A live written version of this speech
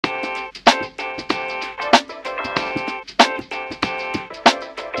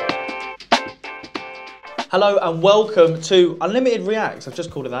Hello and welcome to Unlimited Reacts. I've just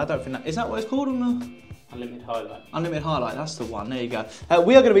called it that. I don't think that is that what it's called on the Unlimited Highlight. Unlimited Highlight. That's the one. There you go.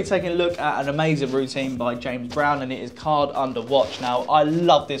 We are going to be taking a look at an amazing routine by James Brown, and it is card under watch. Now, I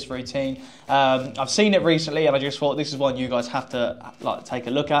love this routine. I've seen it recently, and I just thought this is one you guys have to take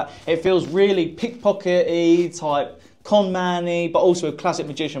a look at. It feels really pickpockety type, con man-y, but also a classic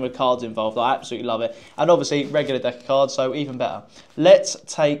magician with cards involved. I absolutely love it. And obviously, regular deck of cards, so even better. Let's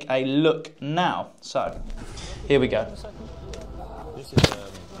take a look now. So, here we go. This is a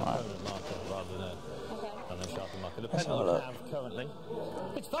permanent marker rather than a sharpened marker. Depending on what you have currently,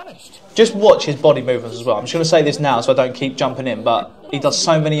 it's vanished. Just watch his body movements as well. I'm just going to say this now so I don't keep jumping in, but he does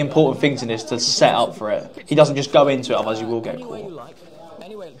so many important things in this to set up for it. He doesn't just go into it, otherwise you will get caught.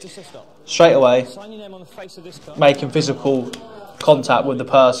 Anyway, just stop. Straight away, Sign your name on the face of this card. making physical contact with the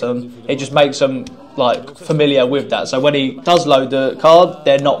person, it just makes them like familiar with that. So when he does load the card,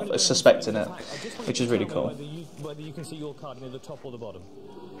 they're not suspecting it, which is really cool. Whether you can see your card near the top or the bottom.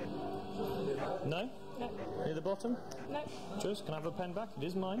 No? No. Near the bottom? No. Just, can I have a pen back? It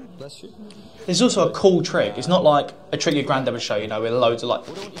is mine. Bless you. It's also a cool trick. It's not like a trick your granddad would show you, with loads of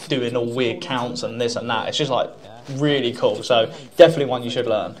like doing all weird counts and this and that. It's just like really cool. So definitely one you should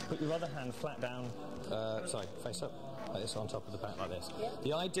learn. Put your other hand flat down, sorry, face up, like this on top of the pack like this. Yep.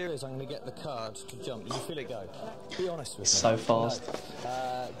 The idea is I'm going to get the card to jump. You feel it go. Be honest with me. It's so fast.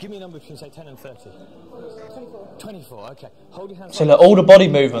 No. Give me a number between say 10 and 30. 24. 24, okay. Hold your hands. So look, all the body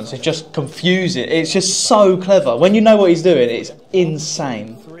movements, it's just confusing. It's just so clever. When you know what he's doing, it's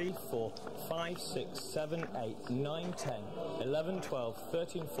insane. 3, 4, 5, 6, 7, 8, 9, 10, 11, 12,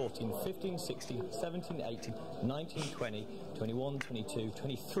 13, 14, 15, 16, 17, 18, 19, 20, 21, 22,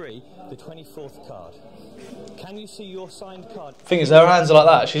 23, the 24th card. Can you see your signed card? Thing is, her hands are like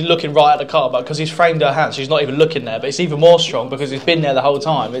that. She's looking right at the card, but because he's framed her hands, she's not even looking there. But it's even more strong because he's been there the whole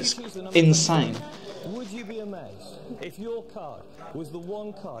time. It's insane. Would you be amazed if your card was the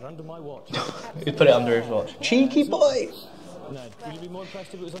one card under my watch? He'd put it under his watch. Cheeky boy! No, would you be more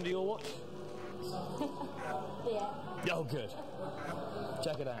impressed if it was under your watch? Yeah. Oh, good.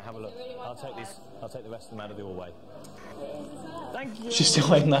 Check it out, have a look. I'll take the rest of them out of the way. Thank you. She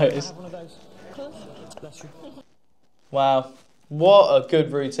still ain't noticed. One of those. Bless you. Wow. What a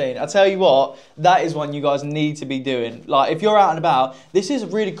good routine. I tell you what, that is one you guys need to be doing. Like, if you're out and about, this is a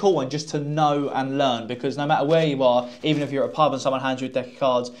really cool one just to know and learn, because no matter where you are, even if you're at a pub and someone hands you a deck of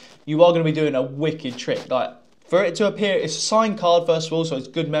cards, you are going to be doing a wicked trick. Like, for it to appear, it's a signed card first of all, so it's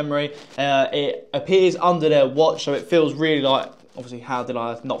good memory. It appears under their watch, so it feels really like, obviously, how did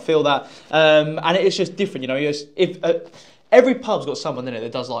I not feel that? And it's just different, every pub's got someone in it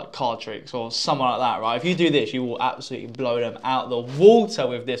that does like card tricks or someone like that, right? If you do this, you will absolutely blow them out the water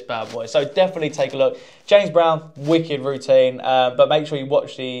with this bad boy. So definitely take a look. James Brown, wicked routine, but make sure you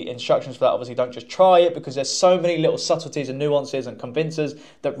watch the instructions for that. Obviously, don't just try it, because there's so many little subtleties and nuances and convincers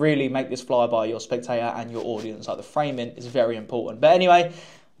that really make this fly by your spectator and your audience. Like, the framing is very important. But anyway,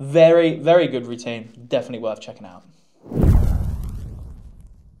 very, very good routine. Definitely worth checking out.